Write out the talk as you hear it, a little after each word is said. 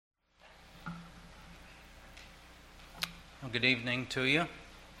Well, good evening to you.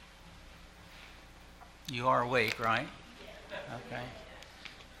 You are awake, right? Okay.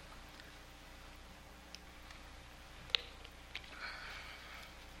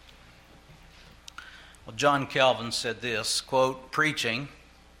 Well, John Calvin said this, quote, "Preaching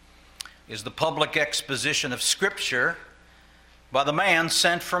is the public exposition of Scripture by the man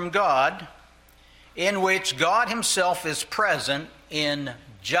sent from God, in which God himself is present in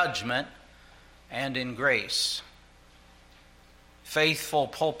judgment and in grace." Faithful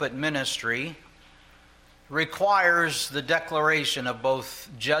pulpit ministry requires the declaration of both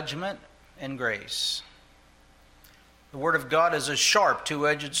judgment and grace. The Word of God is a sharp,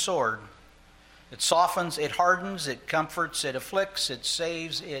 two-edged sword. It softens, it hardens, it comforts, it afflicts, it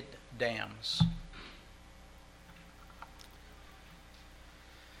saves, it damns.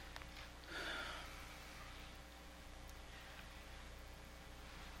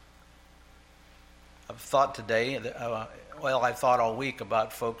 I've thought today, I've thought all week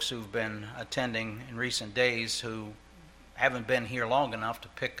about folks who've been attending in recent days who haven't been here long enough to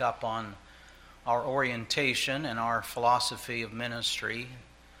pick up on our orientation and our philosophy of ministry.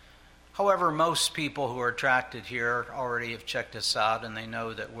 However, most people who are attracted here already have checked us out and they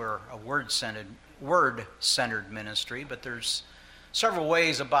know that we're a word-centered ministry, but there's several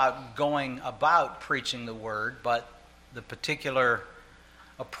ways about going about preaching the Word, but the particular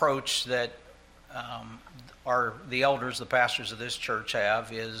approach that the elders, the pastors of this church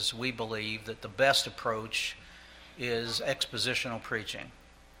have is we believe that the best approach is expositional preaching.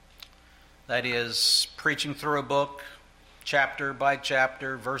 That is, preaching through a book, chapter by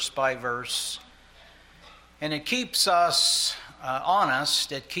chapter, verse by verse. And it keeps us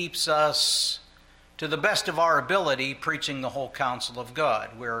honest. It keeps us, to the best of our ability, preaching the whole counsel of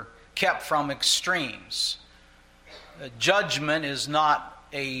God. We're kept from extremes. Judgment is not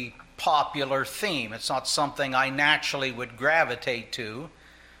a popular theme. It's not something I naturally would gravitate to.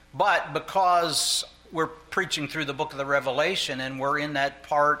 But because we're preaching through the book of the Revelation and we're in that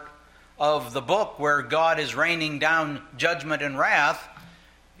part of the book where God is raining down judgment and wrath,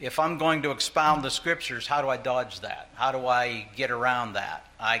 if I'm going to expound the Scriptures, how do I dodge that? How do I get around that?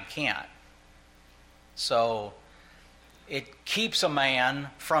 I can't. So it keeps a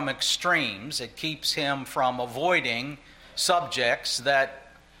man from extremes. It keeps him from avoiding subjects that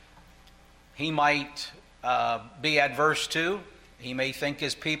he might be adverse to. He may think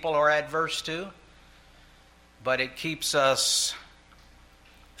his people are adverse to. But it keeps us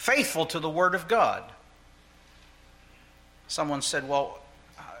faithful to the Word of God. Someone said, well,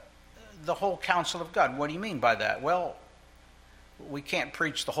 the whole counsel of God. What do you mean by that? Well, we can't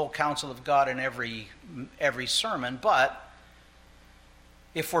preach the whole counsel of God in every sermon, but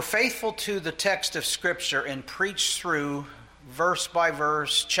if we're faithful to the text of Scripture and preach through verse by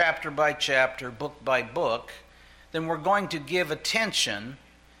verse, chapter by chapter, book by book, then we're going to give attention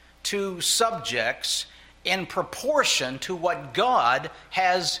to subjects in proportion to what God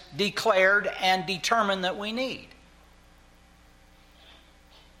has declared and determined that we need.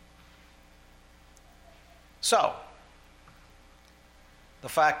 So, the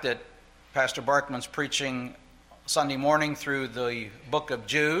fact that Pastor Barkman's preaching Sunday morning through the book of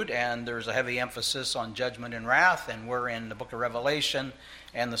Jude, and there's a heavy emphasis on judgment and wrath, and we're in the book of Revelation,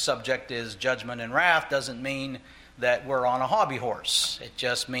 and the subject is judgment and wrath, doesn't mean that we're on a hobby horse. It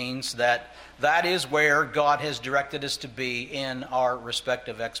just means that that is where God has directed us to be in our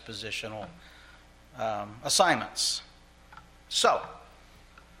respective expositional assignments. So,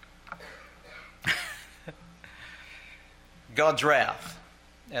 God's wrath,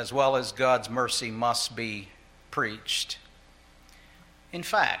 as well as God's mercy, must be preached. In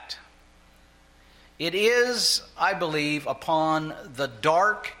fact, it is, I believe, upon the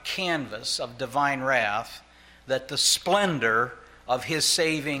dark canvas of divine wrath that the splendor of His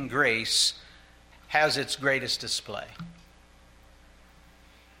saving grace has its greatest display.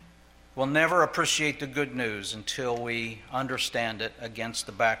 We'll never appreciate the good news until we understand it against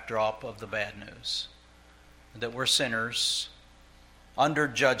the backdrop of the bad news. That we're sinners under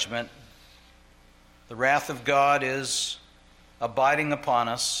judgment. The wrath of God is abiding upon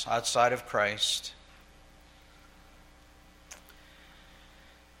us outside of Christ.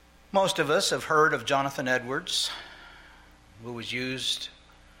 Most of us have heard of Jonathan Edwards, who was used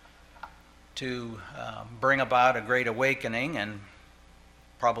to bring about a great awakening, and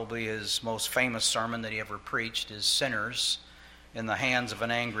probably his most famous sermon that he ever preached is Sinners in the Hands of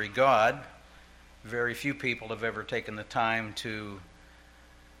an Angry God. Very few people have ever taken the time to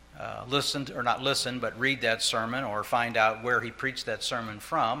read that sermon or find out where he preached that sermon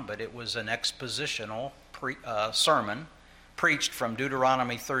from, but it was an expositional sermon preached from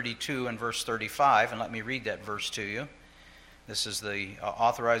Deuteronomy 32 and verse 35, and let me read that verse to you. This is the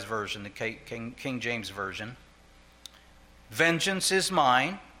authorized version, the King James Version. Vengeance is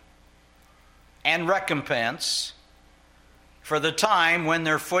mine, and recompense, for the time when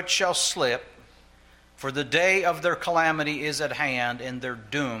their foot shall slip, for the day of their calamity is at hand, and their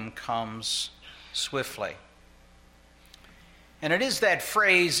doom comes swiftly. And it is that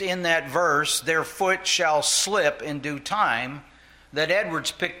phrase in that verse, their foot shall slip in due time, that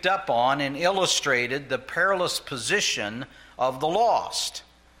Edwards picked up on and illustrated the perilous position of the lost.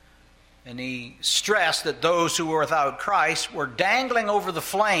 And he stressed that those who were without Christ were dangling over the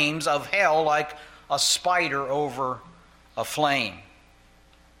flames of hell like a spider over a flame.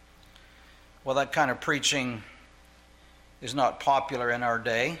 Well, that kind of preaching is not popular in our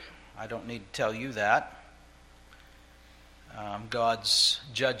day. I don't need to tell you that. God's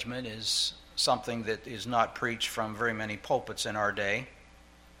judgment is something that is not preached from very many pulpits in our day.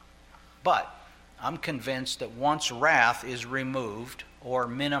 But I'm convinced that once wrath is removed or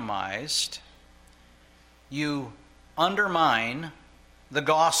minimized, you undermine the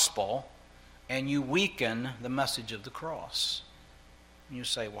gospel and you weaken the message of the cross. And you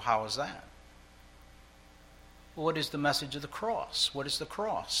say, well, how is that? Well, what is the message of the cross? What is the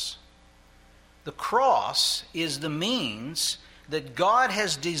cross? The cross is the means that God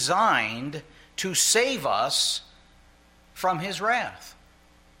has designed to save us from His wrath.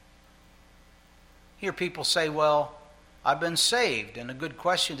 Hear people say, well, I've been saved. And a good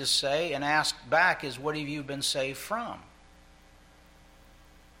question to say and ask back is, what have you been saved from?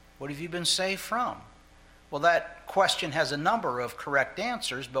 What have you been saved from? Well, that question has a number of correct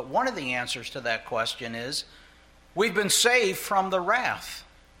answers, but one of the answers to that question is, we've been saved from the wrath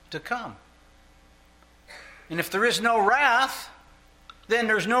to come. And if there is no wrath, then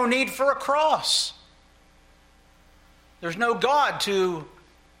there's no need for a cross. There's no God to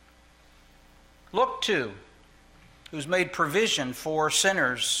look to, who's made provision for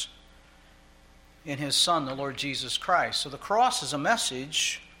sinners in His Son, the Lord Jesus Christ. So the cross is a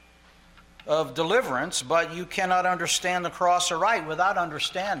message of deliverance, but you cannot understand the cross aright without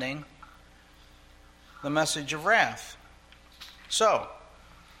understanding the message of wrath. So,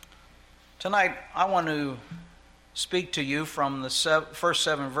 tonight I want to speak to you from the first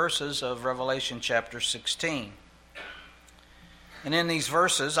 7 verses of Revelation chapter 16. And in these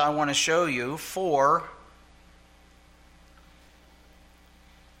verses, I want to show you 4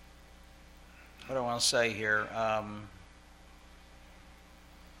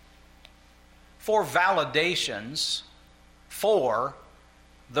 validations for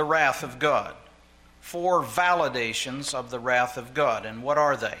the wrath of God. 4 validations of the wrath of God. And what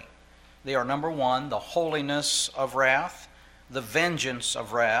are they? They are, number 1, the holiness of wrath, the vengeance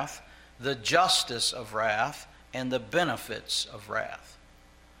of wrath, the justice of wrath, and the benefits of wrath.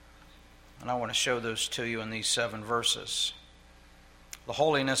 And I want to show those to you in these 7 verses. The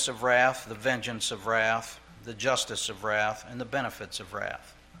holiness of wrath, the vengeance of wrath, the justice of wrath, and the benefits of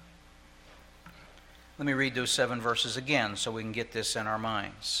wrath. Let me read those 7 verses again so we can get this in our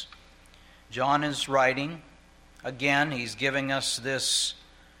minds. John is writing. Again, he's giving us this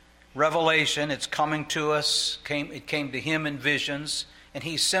revelation. It's coming to us. It came to him in visions. And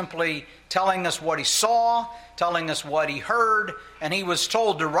he's simply telling us what he saw, telling us what he heard, and he was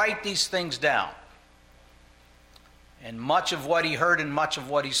told to write these things down. And much of what he heard and much of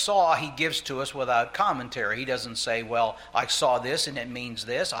what he saw, he gives to us without commentary. He doesn't say, well, I saw this and it means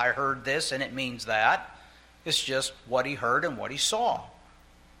this. I heard this and it means that. It's just what he heard and what he saw.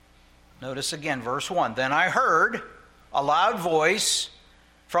 Notice again, verse 1. Then I heard a loud voice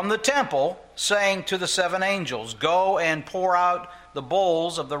from the temple saying to the 7 angels, go and pour out the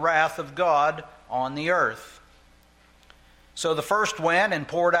bowls of the wrath of God on the earth. So the first went and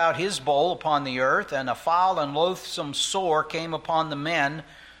poured out his bowl upon the earth, and a foul and loathsome sore came upon the men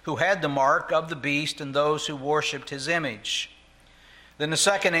who had the mark of the beast and those who worshipped his image. Then the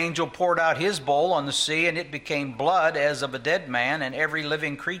second angel poured out his bowl on the sea, and it became blood as of a dead man, and every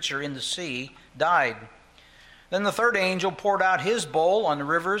living creature in the sea died. Then the third angel poured out his bowl on the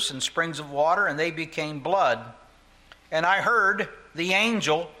rivers and springs of water, and they became blood. And I heard the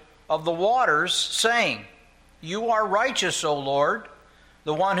angel of the waters saying, you are righteous, O Lord,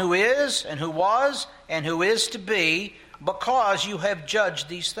 the one who is and who was and who is to be, because you have judged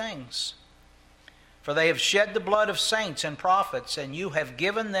these things. For they have shed the blood of saints and prophets, and you have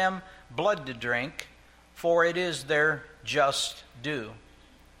given them blood to drink, for it is their just due.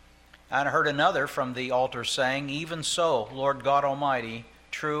 And I heard another from the altar saying, even so, Lord God Almighty,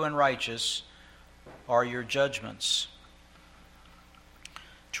 true and righteous are your judgments.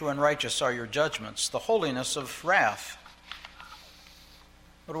 True and righteous are your judgments. The holiness of wrath.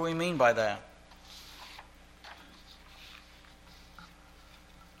 What do we mean by that?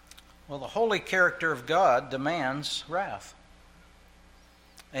 Well, the holy character of God demands wrath.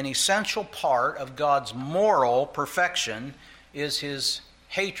 An essential part of God's moral perfection is His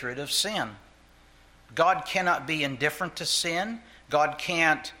hatred of sin. God cannot be indifferent to sin. God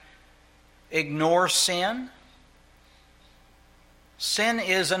can't ignore sin. Sin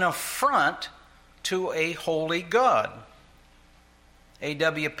is an affront to a holy God.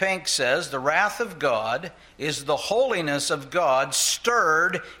 A.W. Pink says, the wrath of God is the holiness of God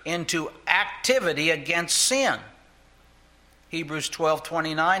stirred into activity against sin. Hebrews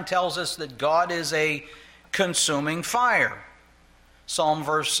 12:29 tells us that God is a consuming fire. Psalm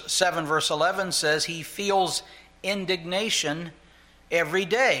 7 verse 11 says He feels indignation every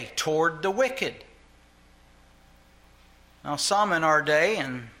day toward the wicked. Now, some in our day,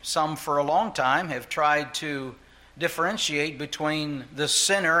 and some for a long time, have tried to differentiate between the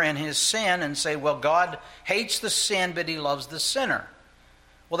sinner and his sin and say, well, God hates the sin, but He loves the sinner.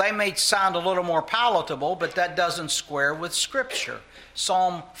 Well, they may sound a little more palatable, but that doesn't square with Scripture.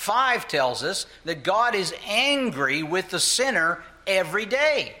 Psalm 5 tells us that God is angry with the sinner every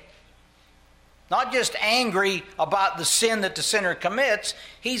day. Not just angry about the sin that the sinner commits,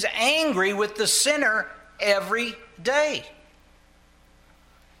 He's angry with the sinner every day.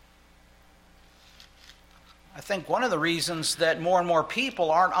 I think one of the reasons that more and more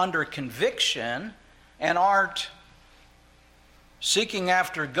people aren't under conviction and aren't seeking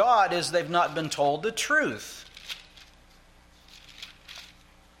after God is they've not been told the truth.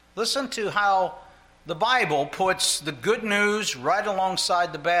 Listen to how the Bible puts the good news right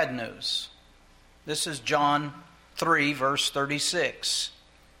alongside the bad news. This is John 3, verse 36.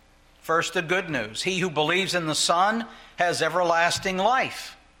 First, the good news. He who believes in the Son has everlasting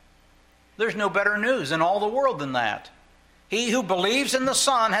life. There's no better news in all the world than that. He who believes in the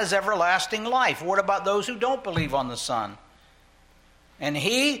Son has everlasting life. What about those who don't believe on the Son? And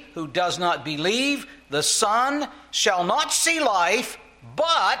he who does not believe the Son shall not see life,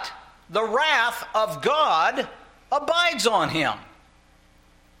 but the wrath of God abides on him.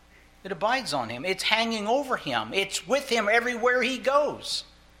 It abides on him. It's hanging over him. It's with him everywhere he goes,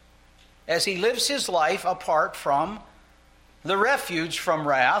 as he lives his life apart from the refuge from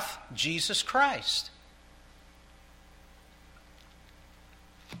wrath, Jesus Christ.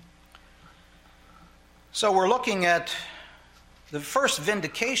 So we're looking at the first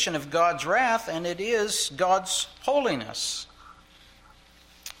vindication of God's wrath, and it is God's holiness.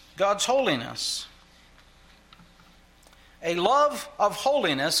 God's holiness. A love of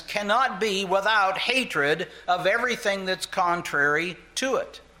holiness cannot be without hatred of everything that's contrary to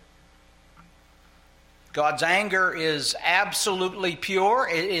it. God's anger is absolutely pure.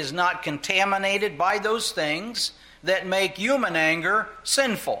 It is not contaminated by those things that make human anger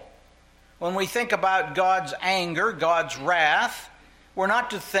sinful. When we think about God's anger, God's wrath, we're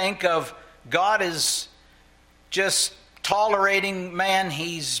not to think of God as just tolerating man.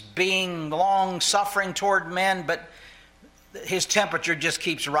 He's being long-suffering toward men, but His temperature just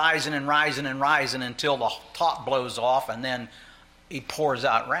keeps rising and rising and rising until the top blows off and then He pours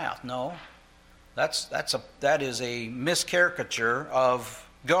out wrath. No, that is a miscaricature of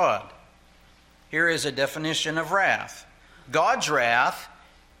God. Here is a definition of wrath. God's wrath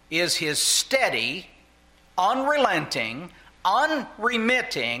is His steady, unrelenting,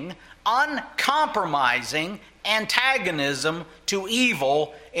 unremitting, uncompromising antagonism to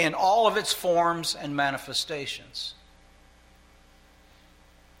evil in all of its forms and manifestations.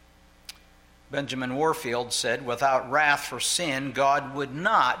 Benjamin Warfield said, without wrath for sin, God would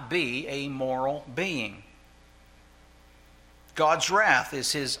not be a moral being. God's wrath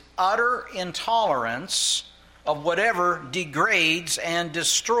is His utter intolerance of whatever degrades and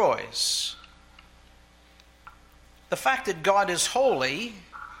destroys. The fact that God is holy,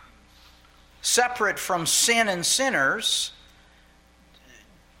 separate from sin and sinners,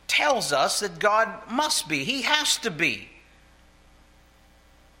 tells us that God must be, He has to be,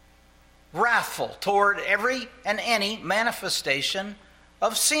 wrathful toward every and any manifestation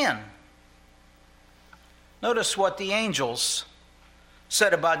of sin. Notice what the angels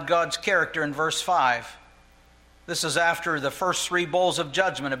said about God's character in verse 5. This is after the first 3 bowls of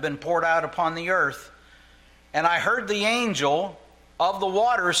judgment have been poured out upon the earth. And I heard the angel of the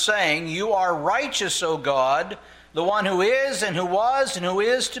waters saying, "You are righteous, O God, the one who is and who was and who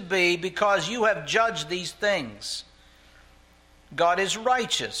is to be, because you have judged these things." God is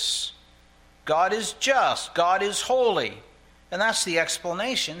righteous. God is just. God is holy. And that's the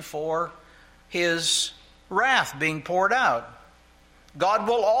explanation for His wrath being poured out. God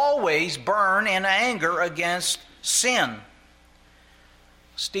will always burn in anger against sin.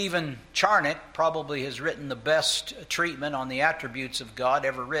 Stephen Charnock probably has written the best treatment on the attributes of God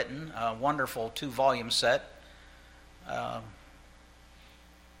ever written, a wonderful 2-volume set. I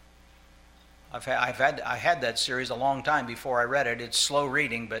had that series a long time before I read it. It's slow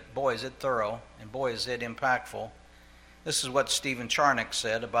reading, but boy is it thorough, and boy is it impactful. This is what Stephen Charnock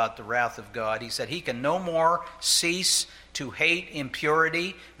said about the wrath of God. He said, "He can no more cease to hate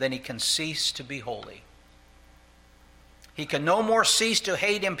impurity than he can cease to be holy." He can no more cease to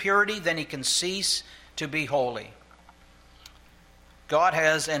hate impurity than he can cease to be holy. God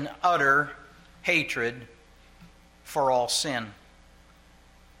has an utter hatred for all sin.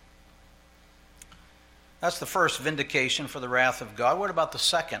 That's the first vindication for the wrath of God. What about the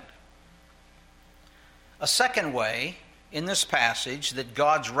second? A second way in this passage that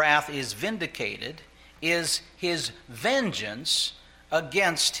God's wrath is vindicated is his vengeance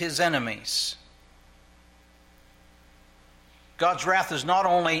against his enemies. God's wrath is not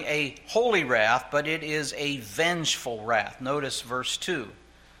only a holy wrath, but it is a vengeful wrath. Notice verse 2.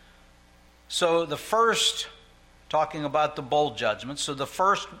 So the first, talking about the bowl judgment, so the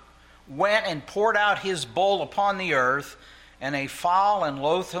first went and poured out his bowl upon the earth, and a foul and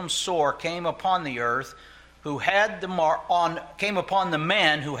loathsome sore came upon the earth, came upon the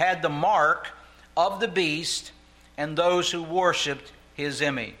men who had the mark of the beast and those who worshipped his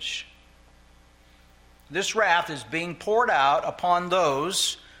image. This wrath is being poured out upon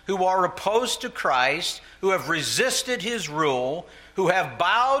those who are opposed to Christ, who have resisted his rule, who have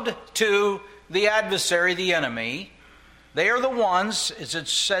bowed to the adversary, the enemy. They are the ones, as it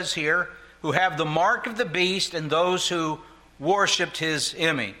says here, who have the mark of the beast and those who worshipped his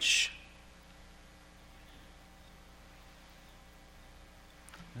image.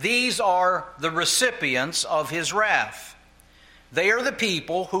 These are the recipients of his wrath. They are the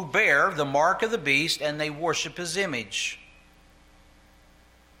people who bear the mark of the beast and they worship his image.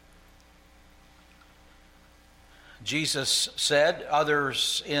 Jesus said,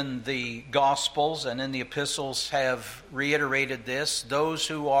 others in the Gospels and in the epistles have reiterated this, those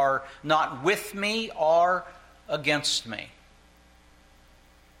who are not with me are against me.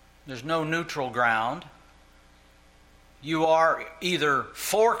 There's no neutral ground. You are either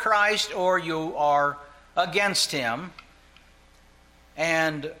for Christ or you are against him.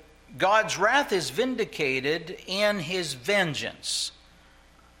 And God's wrath is vindicated in his vengeance.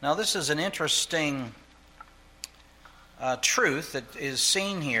 Now, this is an interesting truth that is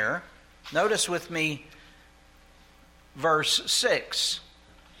seen here. Notice with me verse 6.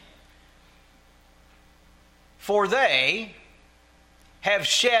 For they have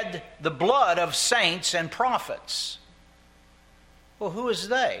shed the blood of saints and prophets. Well, who is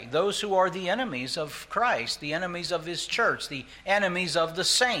they? Those who are the enemies of Christ, the enemies of his church, the enemies of the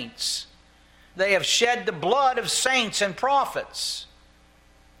saints. They have shed the blood of saints and prophets.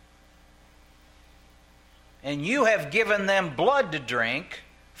 And you have given them blood to drink,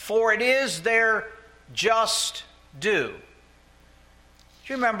 for it is their just due.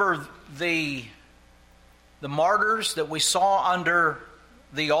 Do you remember the martyrs that we saw under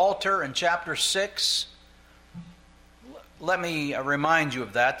the altar in chapter 6? Let me remind you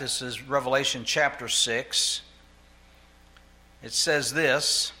of that. This is Revelation chapter 6. It says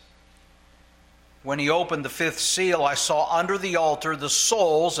this, when he opened the fifth seal, I saw under the altar the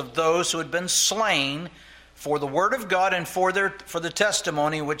souls of those who had been slain for the word of God and for the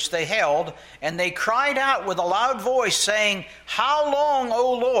testimony which they held. And they cried out with a loud voice, saying, How long,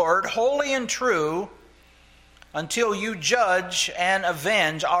 O Lord, holy and true, until you judge and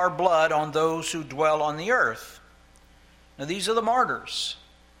avenge our blood on those who dwell on the earth? Now, these are the martyrs,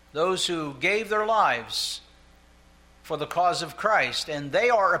 those who gave their lives for the cause of Christ. And they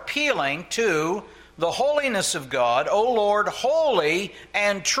are appealing to the holiness of God. O Lord, holy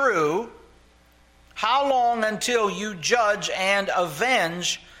and true, how long until you judge and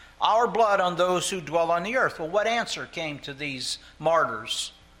avenge our blood on those who dwell on the earth? Well, what answer came to these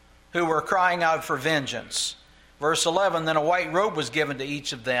martyrs who were crying out for vengeance? Verse 11, then a white robe was given to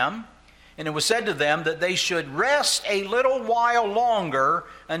each of them, and it was said to them that they should rest a little while longer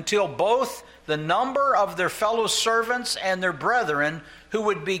until both the number of their fellow servants and their brethren who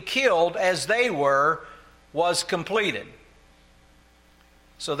would be killed as they were was completed.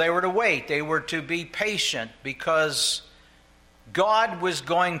 So they were to wait. They were to be patient because God was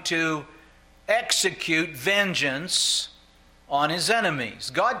going to execute vengeance on his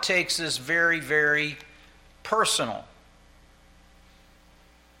enemies. God takes this very, very personal.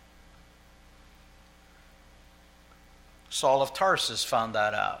 Saul of Tarsus found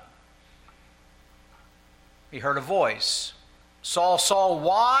that out. He heard a voice. Saul, Saul,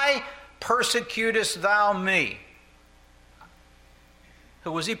 why persecutest thou me?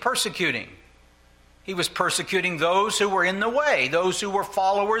 Who was he persecuting? He was persecuting those who were in the way, those who were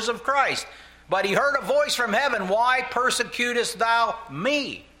followers of Christ. But he heard a voice from heaven, "Why persecutest thou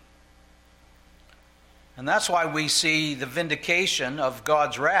me?" And that's why we see the vindication of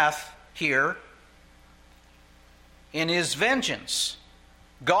God's wrath here in his vengeance.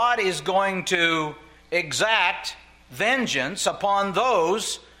 God is going to exact vengeance upon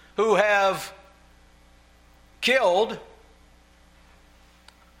those who have killed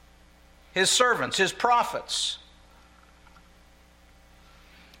his servants, his prophets.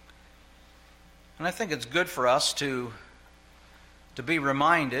 And I think it's good for us to be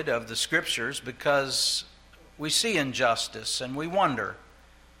reminded of the Scriptures, because we see injustice and we wonder,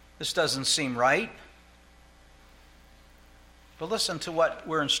 this doesn't seem right. But listen to what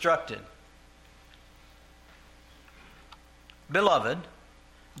we're instructed. "Beloved,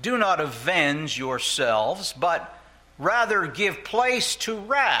 do not avenge yourselves, but rather give place to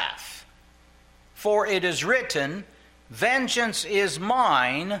wrath. For it is written, 'Vengeance is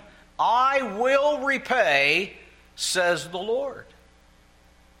mine, I will repay, says the Lord.'"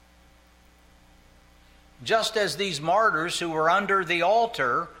 Just as these martyrs who were under the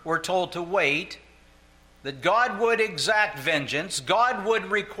altar were told to wait, that God would exact vengeance, God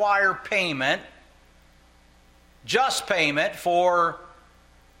would require payment, just payment for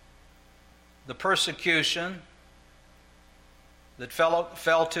the persecution that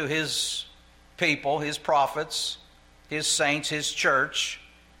fell to his people, his prophets, his saints, his church.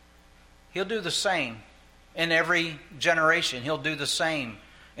 He'll do the same in every generation. He'll do the same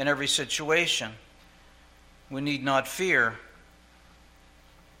in every situation. We need not fear.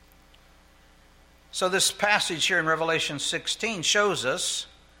 So this passage here in Revelation 16 shows us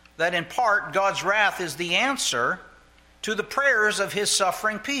that in part God's wrath is the answer to the prayers of his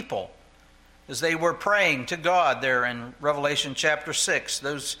suffering people as they were praying to God there in Revelation chapter 6,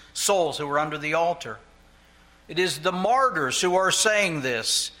 those souls who were under the altar. It is the martyrs who are saying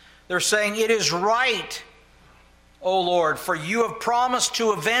this. They're saying, "It is right, O Lord, for you have promised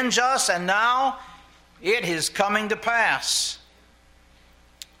to avenge us, and now it is coming to pass."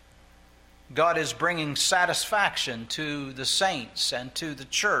 God is bringing satisfaction to the saints and to the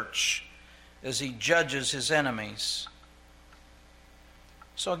church as he judges his enemies.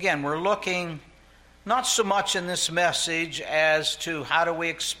 So again, we're looking not so much in this message as to how do we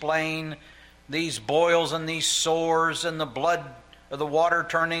explain these boils and these sores and the blood or the water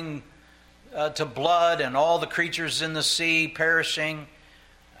turning to blood and all the creatures in the sea perishing.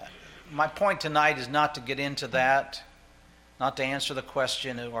 My point tonight is not to get into that, not to answer the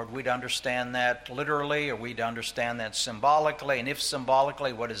question, are we to understand that literally, are we to understand that symbolically, and if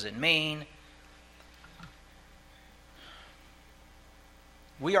symbolically, what does it mean?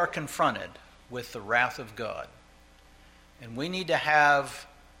 We are confronted with the wrath of God, and we need to have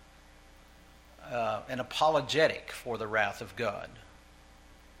an apologetic for the wrath of God.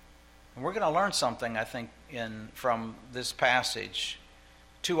 And we're going to learn something, I think, from this passage.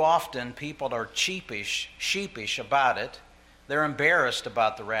 Too often people are sheepish about it. They're embarrassed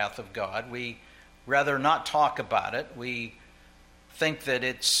about the wrath of God. We rather not talk about it. We think that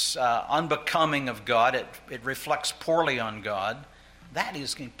it's unbecoming of God. It reflects poorly on God. That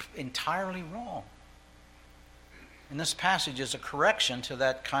is entirely wrong. And this passage is a correction to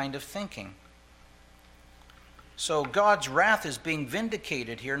that kind of thinking. So God's wrath is being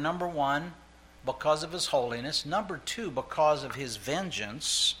vindicated here, number one, because of his holiness. Number two, because of his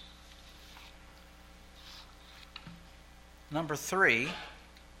vengeance. Number three,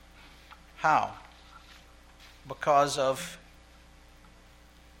 how? Because of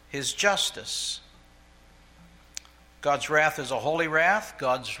his justice. God's wrath is a holy wrath.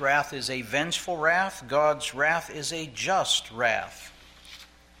 God's wrath is a vengeful wrath. God's wrath is a just wrath.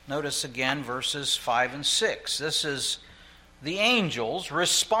 Notice again verses 5 and 6. This is the angels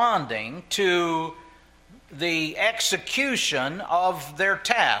responding to the execution of their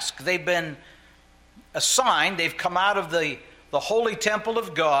task. They've been assigned, they've come out of the holy temple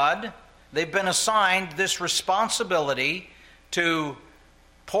of God. They've been assigned this responsibility to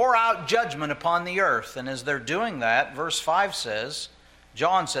pour out judgment upon the earth. And as they're doing that, verse 5 says,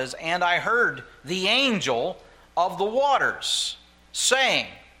 John says, "And I heard the angel of the waters saying,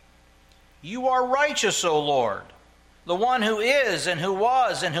 'You are righteous, O Lord, the one who is and who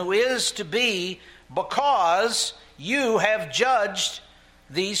was and who is to be, because you have judged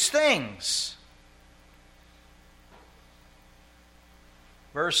these things.'"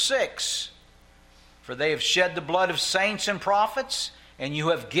 Verse 6, "For they have shed the blood of saints and prophets, and you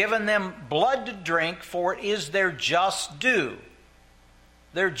have given them blood to drink, for it is their just due."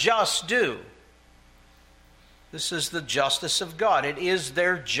 Their just due. This is the justice of God. It is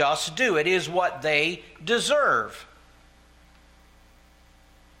their just due. It is what they deserve.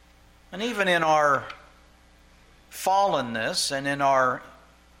 And even in our fallenness and in our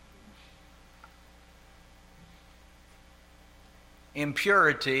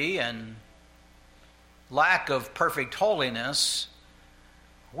impurity and lack of perfect holiness,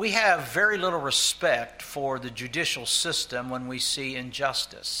 we have very little respect for the judicial system when we see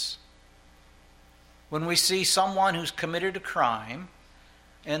injustice. When we see someone who's committed a crime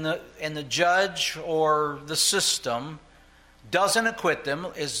and the judge or the system doesn't acquit them,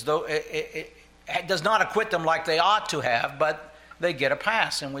 as though it does not acquit them like they ought to have, but they get a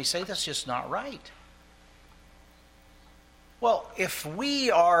pass, and we say that's just not right. Well, if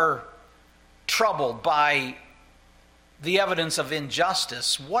we are troubled by the evidence of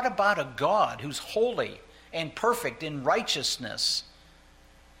injustice, what about a God who's holy and perfect in righteousness?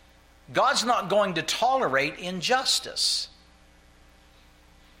 God's not going to tolerate injustice.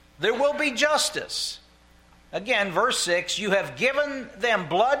 There will be justice. Again, verse 6, you have given them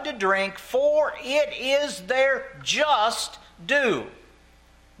blood to drink, for it is their just due.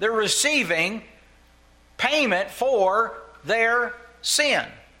 They're receiving payment for their sin,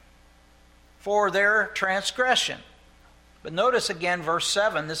 for their transgression. But notice again, verse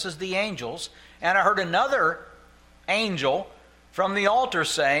 7, this is the angels. And I heard another angel from the altar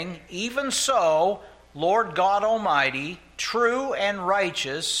saying, even so, Lord God Almighty, true and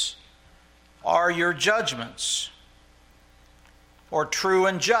righteous are your judgments. Or true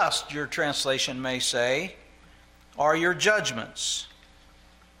and just, your translation may say, are your judgments.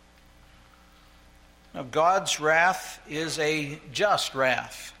 Now, God's wrath is a just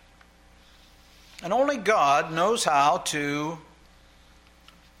wrath. And only God knows how to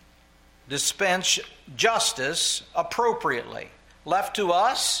dispense justice appropriately. Left to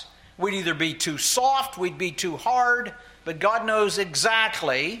us, we'd either be too soft, we'd be too hard, but God knows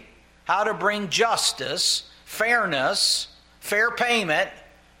exactly how to bring justice, fairness, fair payment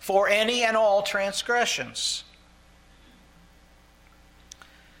for any and all transgressions.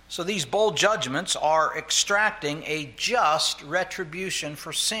 So these bold judgments are extracting a just retribution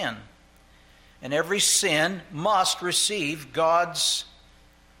for sin. And every sin must receive God's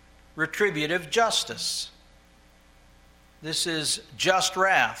retributive justice. This is just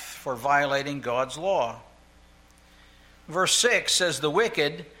wrath for violating God's law. Verse 6 says, the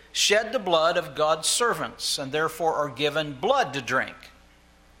wicked shed the blood of God's servants, and therefore are given blood to drink.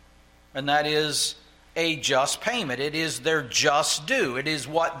 And that is a just payment. It is their just due. It is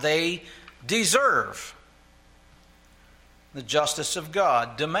what they deserve. The justice of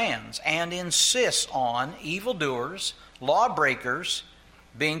God demands and insists on evildoers, lawbreakers,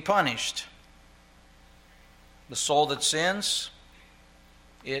 being punished. The soul that sins,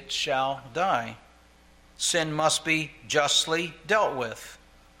 it shall die. Sin must be justly dealt with.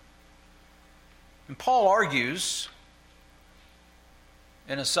 And Paul argues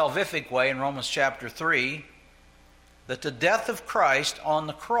in a salvific way in Romans chapter 3 that the death of Christ on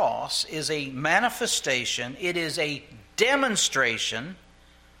the cross is a manifestation, it is a demonstration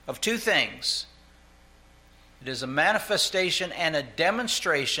of two things. It is a manifestation and a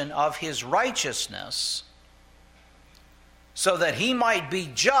demonstration of his righteousness, so that he might be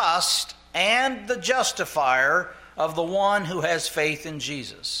just and the justifier of the one who has faith in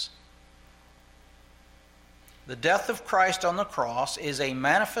Jesus. The death of Christ on the cross is a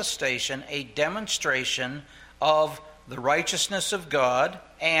manifestation, a demonstration of the righteousness of God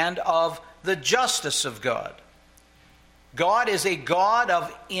and of the justice of God. God is a God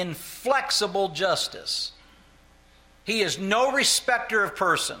of inflexible justice. He is no respecter of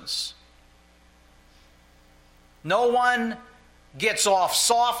persons. No one gets off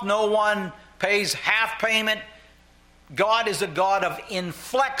soft. No one pays half payment. God is a God of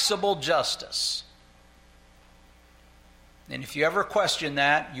inflexible justice. And if you ever question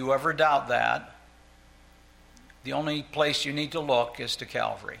that, you ever doubt that, the only place you need to look is to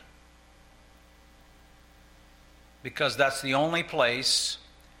Calvary. Because that's the only place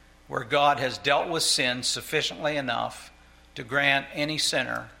where God has dealt with sin sufficiently enough to grant any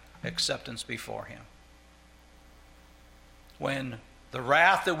sinner acceptance before him. When the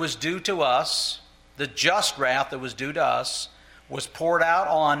wrath that was due to us, the just wrath that was due to us, was poured out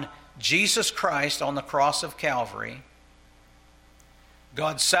on Jesus Christ on the cross of Calvary,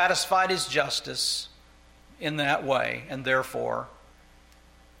 God satisfied his justice in that way, and therefore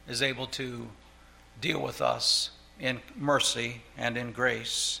is able to deal with us in mercy and in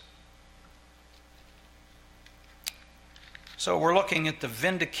grace. So we're looking at the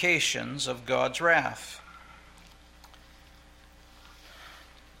vindications of God's wrath.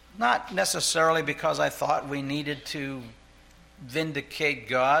 not necessarily because I thought we needed to vindicate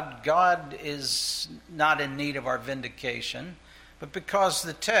God. God is not in need of our vindication, but because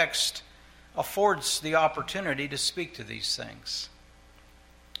the text affords the opportunity to speak to these things.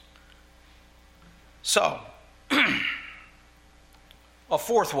 So, a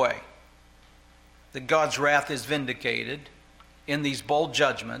fourth way that God's wrath is vindicated in these bold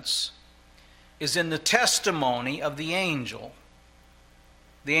judgments is in the testimony of the angel.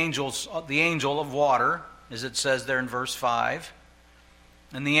 The angel of water, as it says there in verse 5,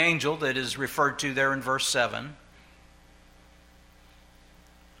 and the angel that is referred to there in verse 7,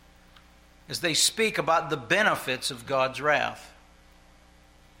 as they speak about the benefits of God's wrath.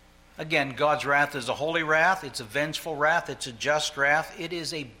 Again, God's wrath is a holy wrath, it's a vengeful wrath, it's a just wrath, it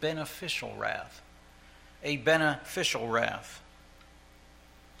is a beneficial wrath. A beneficial wrath.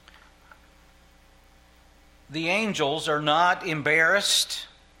 The angels are not embarrassed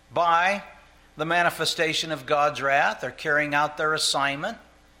by the manifestation of God's wrath. They're carrying out their assignment.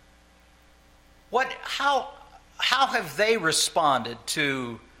 How have they responded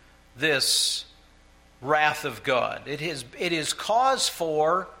to this wrath of God? It is cause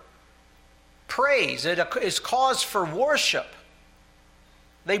for praise. It is cause for worship.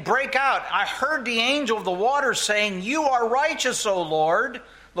 They break out. I heard the angel of the waters saying, "You are righteous, O Lord,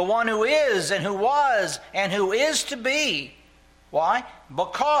 the one who is and who was and who is to be." Why?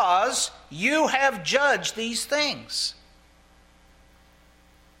 Because you have judged these things.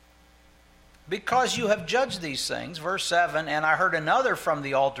 Because you have judged these things. Verse 7, and I heard another from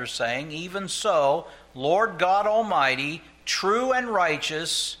the altar saying, "Even so, Lord God Almighty, true and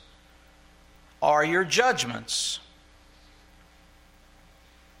righteous are your judgments."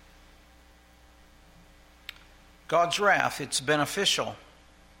 God's wrath, it's beneficial.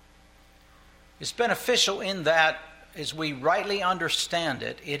 It's beneficial in that, as we rightly understand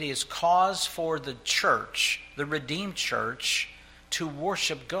it, it is cause for the church, the redeemed church, to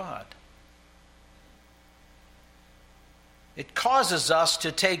worship God. It causes us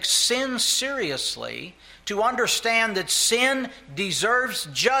to take sin seriously, to understand that sin deserves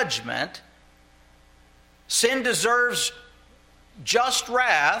judgment, sin deserves just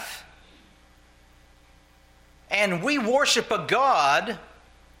wrath, and we worship a God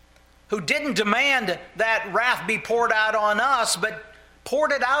who didn't demand that wrath be poured out on us, but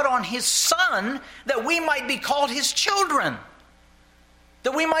poured it out on His Son that we might be called His children,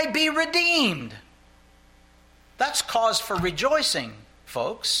 that we might be redeemed. That's cause for rejoicing,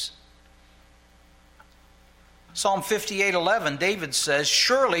 folks. Psalm 58:11, David says,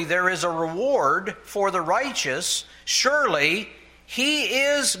 "Surely there is a reward for the righteous. Surely He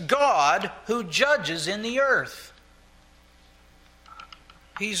is God who judges in the earth."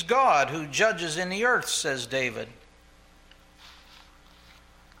 He's God who judges in the earth, says David.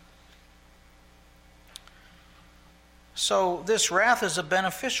 So this wrath is a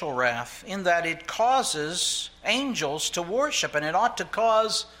beneficial wrath in that it causes angels to worship, and it ought to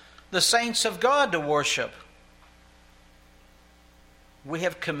cause the saints of God to worship. We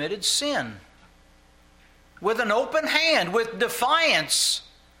have committed sin with an open hand, with defiance,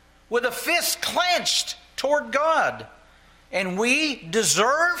 with a fist clenched toward God. And we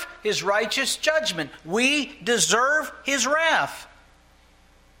deserve His righteous judgment. We deserve His wrath.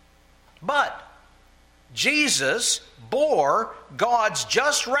 But Jesus bore God's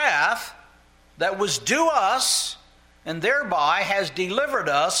just wrath that was due us, and thereby has delivered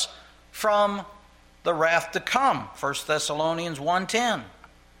us from the wrath to come. 1 Thessalonians 1:10.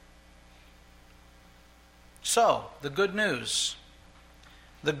 So, the good news.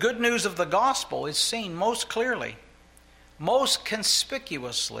 The good news of the gospel is seen most clearly, most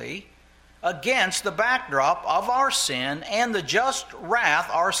conspicuously, against the backdrop of our sin and the just wrath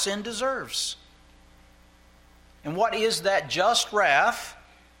our sin deserves. And what is that just wrath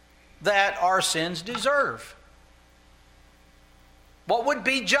that our sins deserve? What would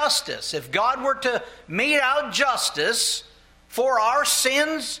be justice? If God were to mete out justice for our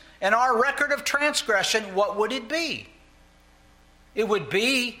sins and our record of transgression, what would it be? It would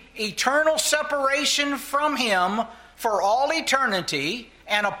be eternal separation from Him for all eternity,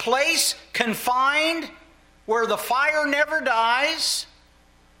 and a place confined where the fire never dies,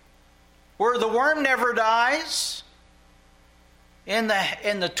 where the worm never dies, in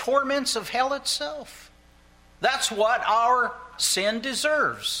the torments of hell itself. That's what our sin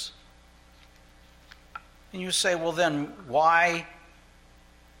deserves. And you say, well then, why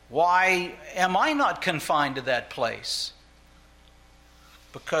am I not confined to that place?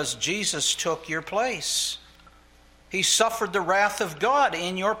 Because Jesus took your place. He suffered the wrath of God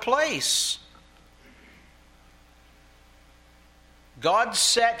in your place. God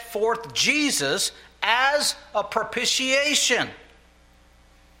set forth Jesus as a propitiation.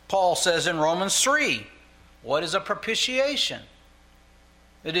 Paul says in Romans 3, what is a propitiation?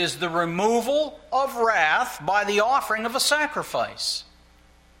 It is the removal of wrath by the offering of a sacrifice.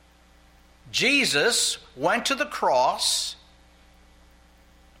 Jesus went to the cross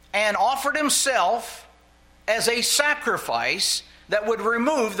and offered himself as a sacrifice that would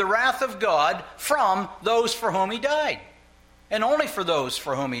remove the wrath of God from those for whom he died, and only for those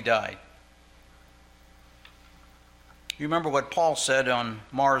for whom he died. You remember what Paul said on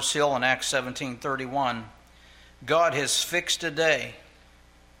Mars Hill in Acts 17:31. God has fixed a day.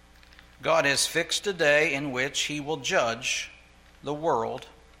 God has fixed a day in which he will judge the world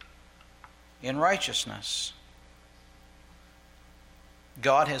in righteousness.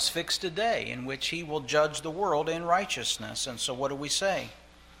 God has fixed a day in which he will judge the world in righteousness. And so what do we say?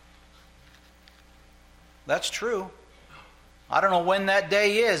 That's true. I don't know when that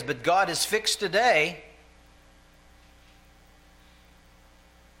day is, but God has fixed a day.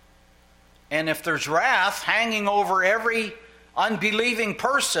 And if there's wrath hanging over every unbelieving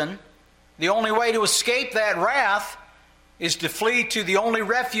person, the only way to escape that wrath is to flee to the only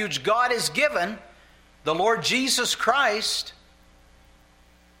refuge God has given, the Lord Jesus Christ.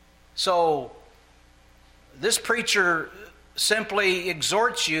 So, this preacher simply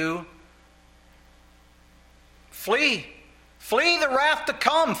exhorts you, flee. Flee the wrath to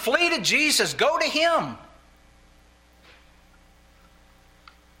come. Flee to Jesus. Go to him.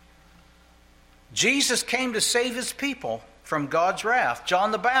 Jesus came to save his people from God's wrath.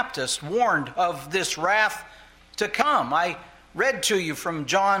 John the Baptist warned of this wrath to come. I read to you from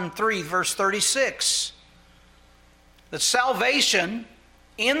John 3, verse 36, that salvation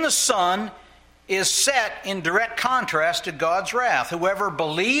in the Son is set in direct contrast to God's wrath. Whoever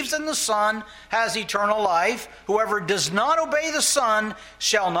believes in the Son has eternal life. Whoever does not obey the Son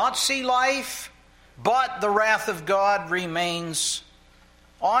shall not see life, but the wrath of God remains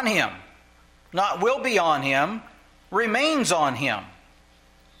on him. Not will be on him, remains on him.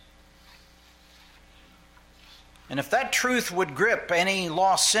 And if that truth would grip any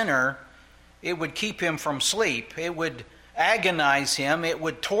lost sinner, it would keep him from sleep. It would agonize him. It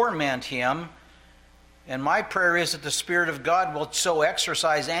would torment him. And my prayer is that the Spirit of God will so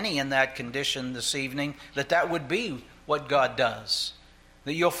exercise any in that condition this evening that that would be what God does.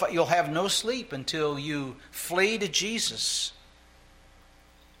 That you'll have no sleep until you flee to Jesus.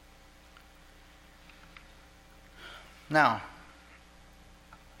 Now,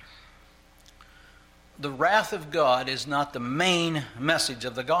 the wrath of God is not the main message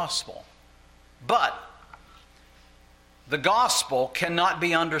of the gospel, but the gospel cannot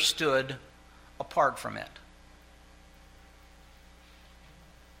be understood apart from it.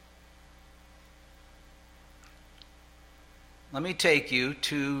 Let me take you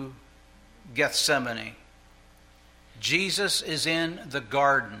to Gethsemane. Jesus is in the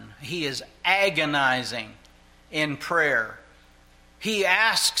garden. He is agonizing in prayer. He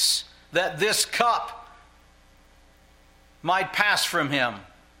asks that this cup might pass from him.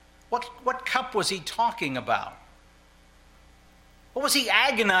 What cup was he talking about? What was he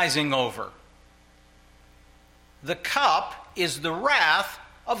agonizing over? The cup is the wrath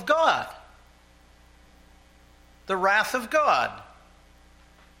of God. The wrath of God.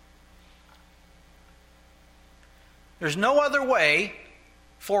 There's no other way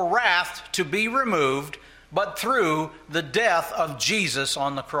for wrath to be removed but through the death of Jesus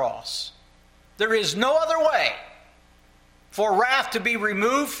on the cross. There is no other way for wrath to be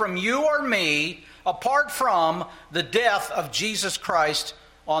removed from you or me apart from the death of Jesus Christ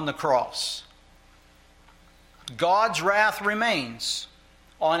on the cross. God's wrath remains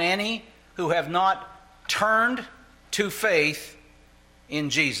on any who have not turned to faith in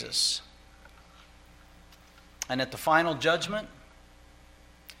Jesus. And at the final judgment,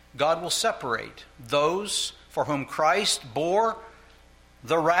 God will separate those for whom Christ bore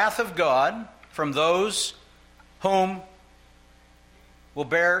the wrath of God from those whom will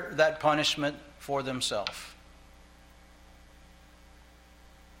bear that punishment for themselves.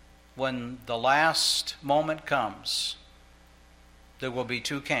 When the last moment comes, there will be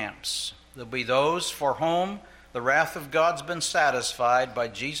two camps. There will be those for whom the wrath of God's been satisfied by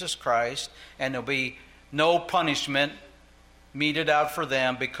Jesus Christ, and there will be no punishment meted out for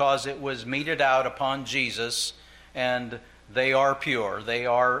them because it was meted out upon Jesus, and they are pure, they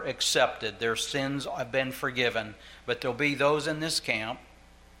are accepted, their sins have been forgiven. But there will be those in this camp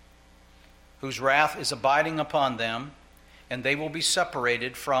whose wrath is abiding upon them, and they will be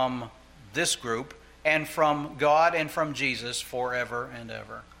separated from this group and from God and from Jesus forever and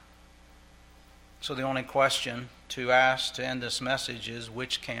ever. So the only question to ask to end this message is,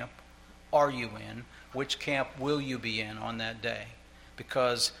 which camp are you in? Which camp will you be in on that day?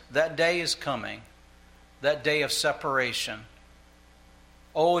 Because that day is coming, that day of separation.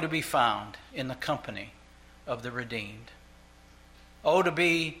 Oh, to be found in the company of the redeemed. Oh, to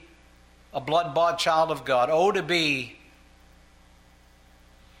be a blood-bought child of God. Oh, to be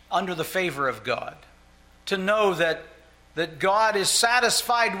under the favor of God. To know that God is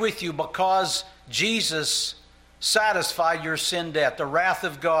satisfied with you because Jesus satisfied your sin debt. The wrath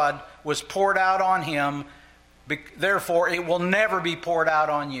of God was poured out on him. Therefore, it will never be poured out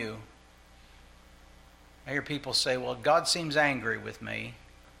on you. I hear people say, well, God seems angry with me.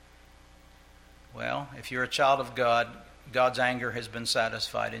 Well, if you're a child of God, God's anger has been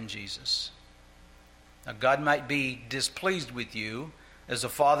satisfied in Jesus. Now, God might be displeased with you as a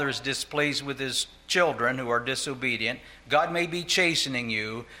father is displeased with his children who are disobedient. God may be chastening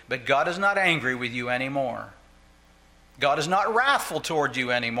you, but God is not angry with you anymore. God is not wrathful toward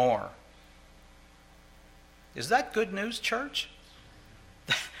you anymore. Is that good news, church?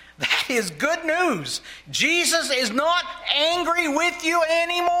 That is good news. Jesus is not angry with you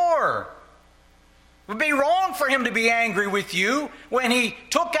anymore. It would be wrong for him to be angry with you when he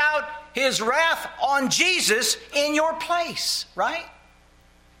took out his wrath on Jesus in your place, right?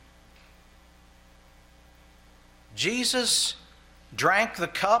 Jesus drank the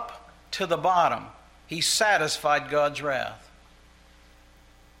cup to the bottom. He satisfied God's wrath.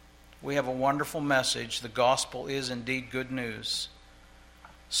 We have a wonderful message. The gospel is indeed good news.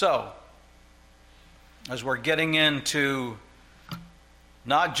 So, as we're getting into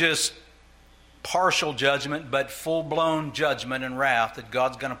not just partial judgment, but full-blown judgment and wrath that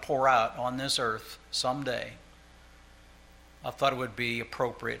God's going to pour out on this earth someday, I thought it would be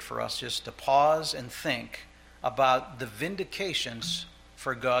appropriate for us just to pause and think about the vindications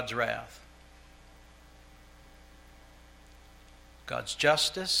for God's wrath. God's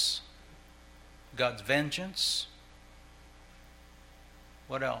justice, God's vengeance.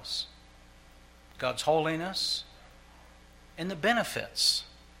 What else? God's holiness and the benefits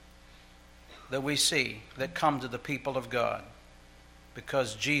that we see that come to the people of God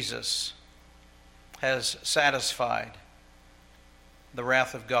because Jesus has satisfied the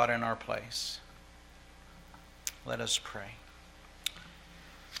wrath of God in our place. Let us pray.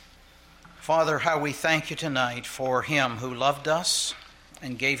 Father, how we thank you tonight for him who loved us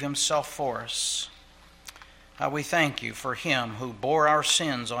and gave himself for us. How we thank you for him who bore our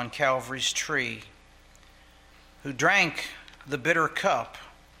sins on Calvary's tree, who drank the bitter cup,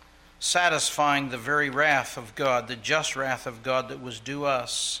 satisfying the very wrath of God, the just wrath of God that was due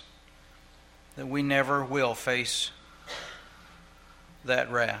us, that we never will face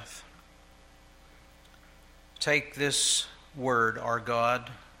that wrath. Take this word, our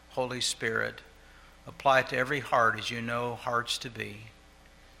God, Holy Spirit, apply it to every heart as you know hearts to be.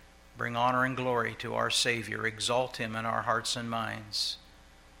 Bring honor and glory to our Savior. Exalt him in our hearts and minds.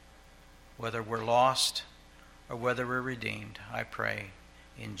 Whether we're lost or whether we're redeemed, I pray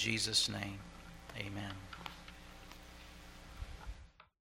in Jesus' name. Amen.